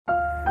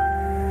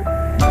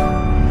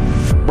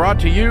brought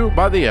to you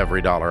by the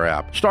EveryDollar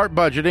app. Start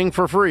budgeting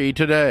for free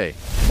today.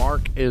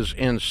 Mark is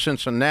in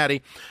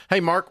Cincinnati. Hey,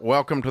 Mark,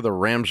 welcome to the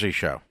Ramsey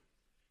Show.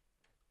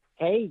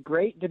 Hey,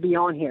 great to be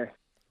on here.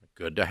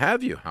 Good to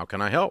have you. How can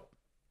I help?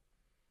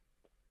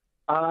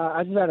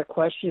 I just had a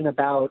question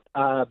about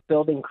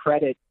building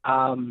credit.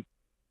 I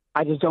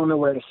just don't know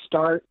where to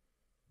start.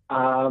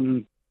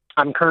 I'm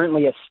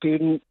currently a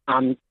student.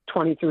 I'm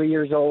 23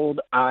 years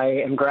old.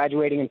 I am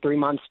graduating in 3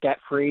 months,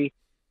 debt-free.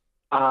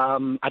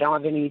 I don't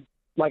have any,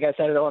 like I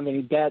said, I don't have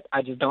any debt.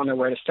 I just don't know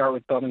where to start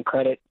with building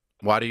credit.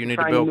 Why do you need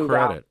to build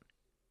credit?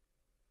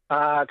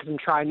 Because I'm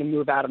trying to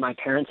move out of my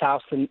parents'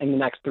 house in the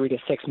next 3 to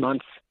 6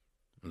 months.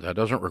 That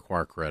doesn't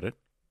require credit.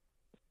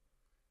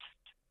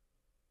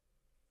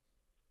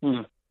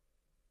 Okay.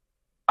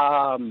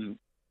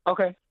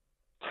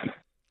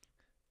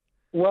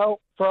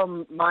 Well,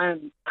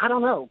 I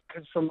don't know,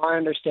 because from my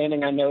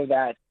understanding, I know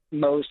that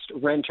most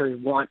renters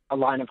want a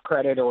line of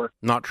credit, or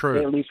not true.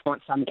 They at least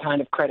want some kind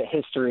of credit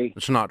history.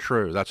 It's not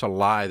true. That's a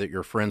lie that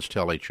your friends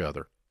tell each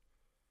other.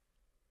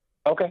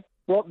 Okay.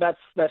 Well,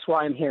 that's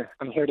why I'm here.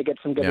 I'm here to get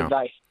some good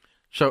advice.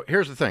 So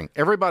here's the thing.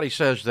 Everybody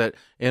says that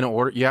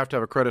you have to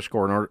have a credit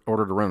score in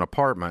order to rent an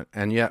apartment,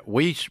 and yet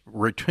we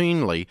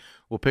routinely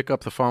will pick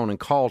up the phone and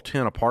call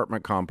 10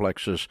 apartment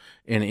complexes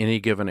in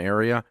any given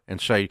area and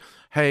say,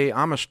 hey,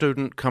 I'm a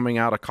student coming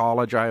out of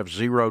college. I have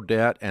zero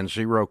debt and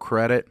zero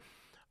credit.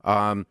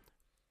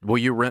 Will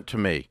you rent to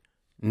me?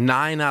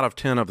 9 out of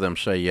 10 of them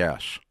say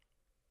yes.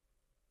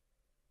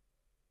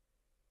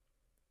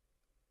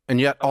 And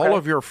yet all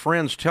of your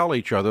friends tell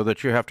each other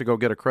that you have to go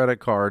get a credit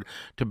card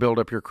to build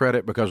up your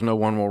credit because no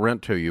one will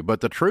rent to you.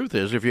 But the truth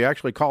is, if you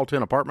actually call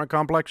 10 apartment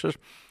complexes,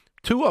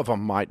 2 of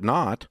them might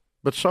not,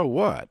 but so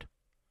what?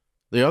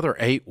 The other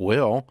 8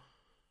 will.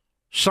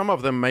 Some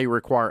of them may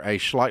require a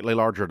slightly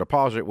larger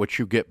deposit, which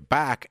you get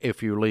back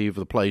if you leave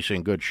the place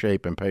in good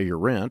shape and pay your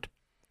rent.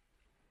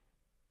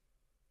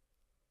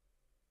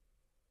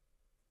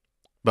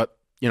 But,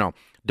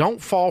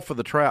 don't fall for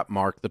the trap,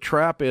 Mark. The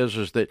trap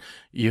is that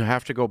you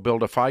have to go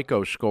build a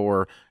FICO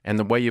score, and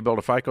the way you build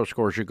a FICO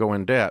score is you go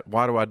in debt.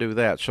 Why do I do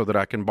that? So that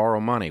I can borrow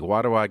money.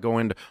 Why do I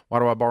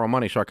borrow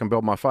money? So I can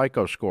build my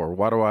FICO score.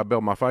 Why do I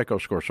build my FICO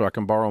score? So I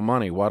can borrow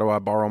money. Why do I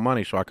borrow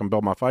money? So I can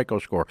build my FICO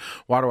score.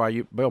 Why do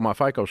I build my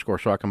FICO score?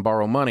 So I can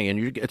borrow money.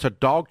 And it's a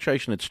dog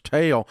chasing its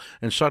tail,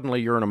 and suddenly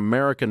you're an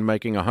American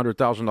making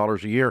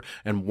 $100,000 a year,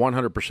 and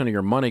 100% of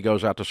your money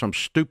goes out to some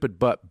stupid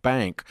butt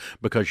bank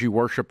because you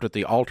worshipped at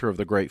the altar of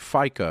the great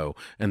FICO.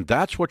 And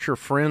that's what your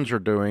friends are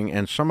doing,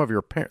 and some of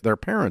their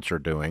parents are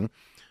doing,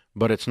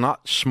 but it's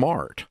not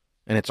smart,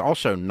 and it's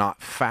also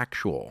not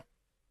factual.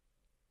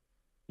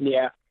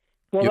 Yeah.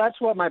 Well, that's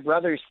what my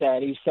brother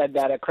said. He said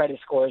that a credit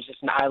score is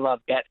just an I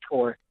love debt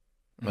score.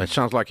 It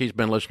sounds like he's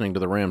been listening to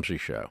the Ramsey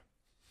Show.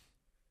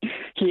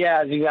 He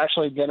has. He's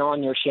actually been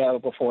on your show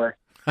before.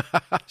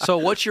 So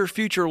what's your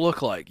future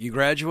look like? You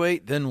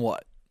graduate, then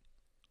what?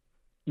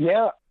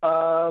 Yeah.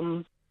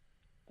 Well,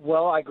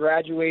 I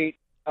graduate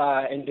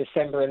in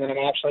December, and then I'm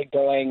actually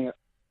going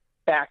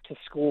back to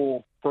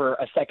school for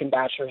a second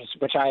bachelor's,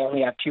 which I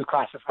only have 2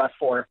 classes left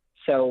for.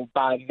 So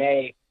by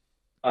May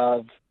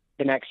of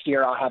the next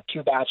year, I'll have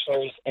 2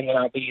 bachelor's, and then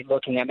I'll be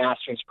looking at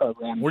master's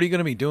programs. What are you going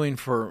to be doing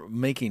for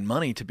making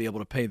money to be able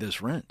to pay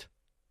this rent?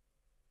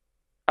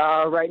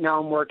 Right now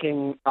I'm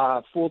working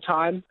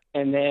full-time,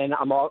 and then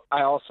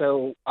I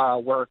also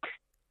work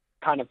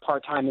kind of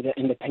part-time as an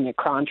independent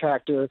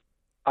contractor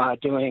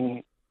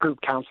doing group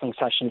counseling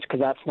sessions, because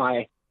that's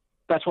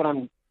what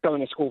I'm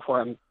going to school for.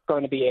 I'm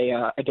going to be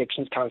a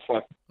addictions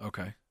counselor.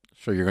 Okay.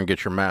 So you're going to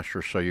get your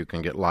master's so you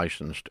can get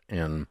licensed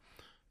in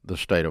the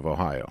state of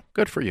Ohio.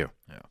 Good for you.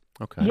 Yeah.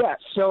 Okay. Yeah.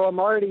 So I'm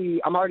already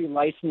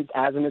licensed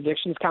as an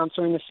addictions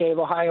counselor in the state of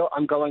Ohio.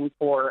 I'm going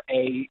for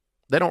They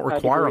don't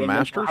require a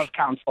master's? Health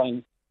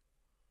counseling.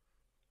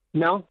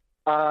 No.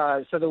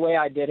 So the way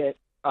I did it,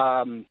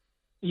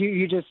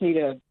 you just need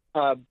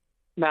a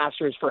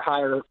master's for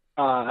higher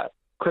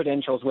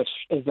credentials, which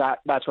is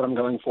that's what I'm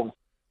going for.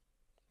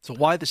 So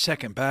why the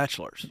second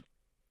bachelor's?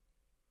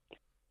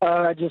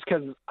 Just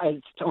because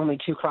it's only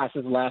 2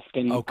 classes left.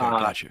 And, okay,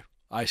 got you.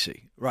 I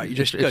see. Right, you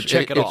just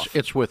check it off.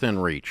 It's within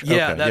reach.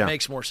 Yeah, okay, that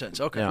makes more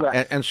sense. Okay. Yeah.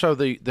 Right. And so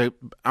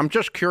I'm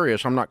just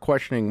curious. I'm not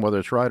questioning whether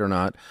it's right or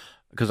not,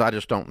 because I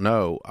just don't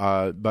know.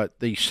 But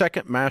the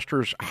second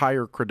master's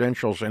higher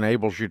credentials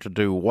enables you to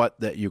do what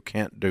that you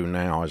can't do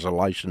now as a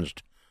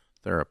licensed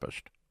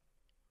therapist.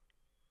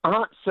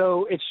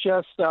 So it's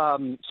just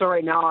so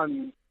right now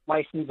I'm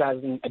licensed as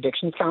an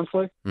addictions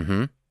counselor,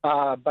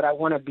 but I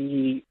want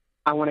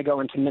to go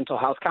into mental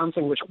health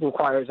counseling, which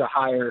requires a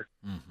higher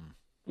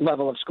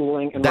level of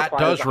schooling. And that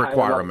does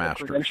require a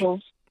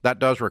master's. That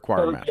does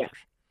require a master's.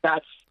 Yeah,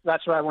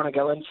 that's what I want to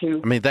go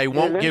into. I mean, they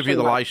won't give you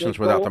the license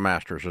without the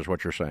master's, is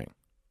what you're saying.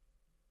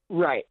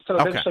 Right. So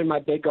eventually my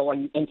big goal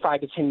in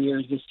 5 to 10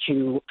 years is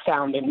to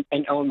found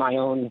and own my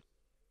own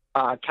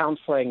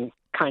counseling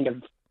kind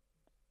of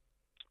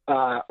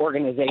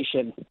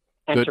organization,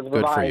 and to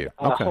provide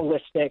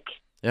holistic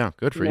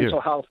good for mental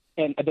health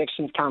and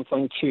addictions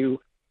counseling to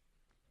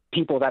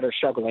people that are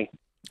struggling.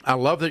 I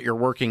love that you're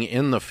working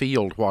in the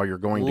field while you're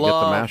going to get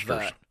the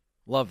master's.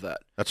 Love that.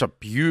 That's a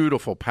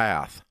beautiful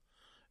path.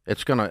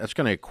 It's gonna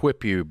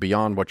equip you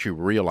beyond what you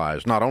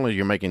realize. Not only are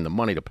you making the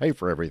money to pay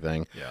for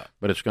everything,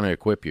 but it's going to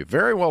equip you.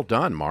 Very well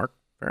done, Mark.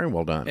 Very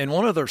well done. And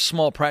one other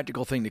small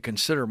practical thing to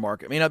consider,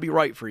 Mark, it may not be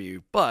right for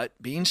you, but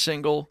being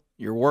single,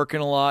 you're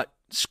working a lot,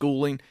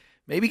 schooling,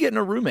 maybe getting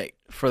a roommate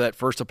for that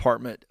first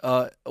apartment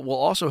will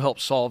also help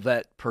solve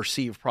that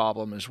perceived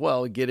problem as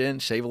well. Get in,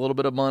 save a little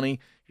bit of money.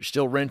 You're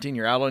still renting,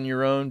 you're out on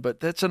your own, but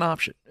that's an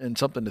option and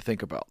something to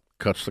think about.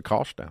 Cuts the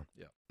cost down.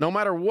 Yeah. No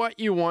matter what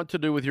you want to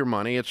do with your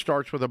money, it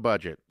starts with a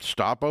budget.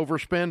 Stop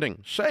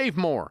overspending, save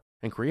more,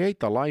 and create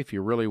the life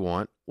you really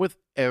want with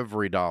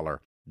every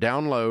dollar.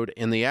 Download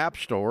in the App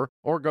Store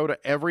or go to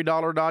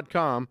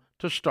everydollar.com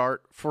to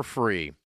start for free.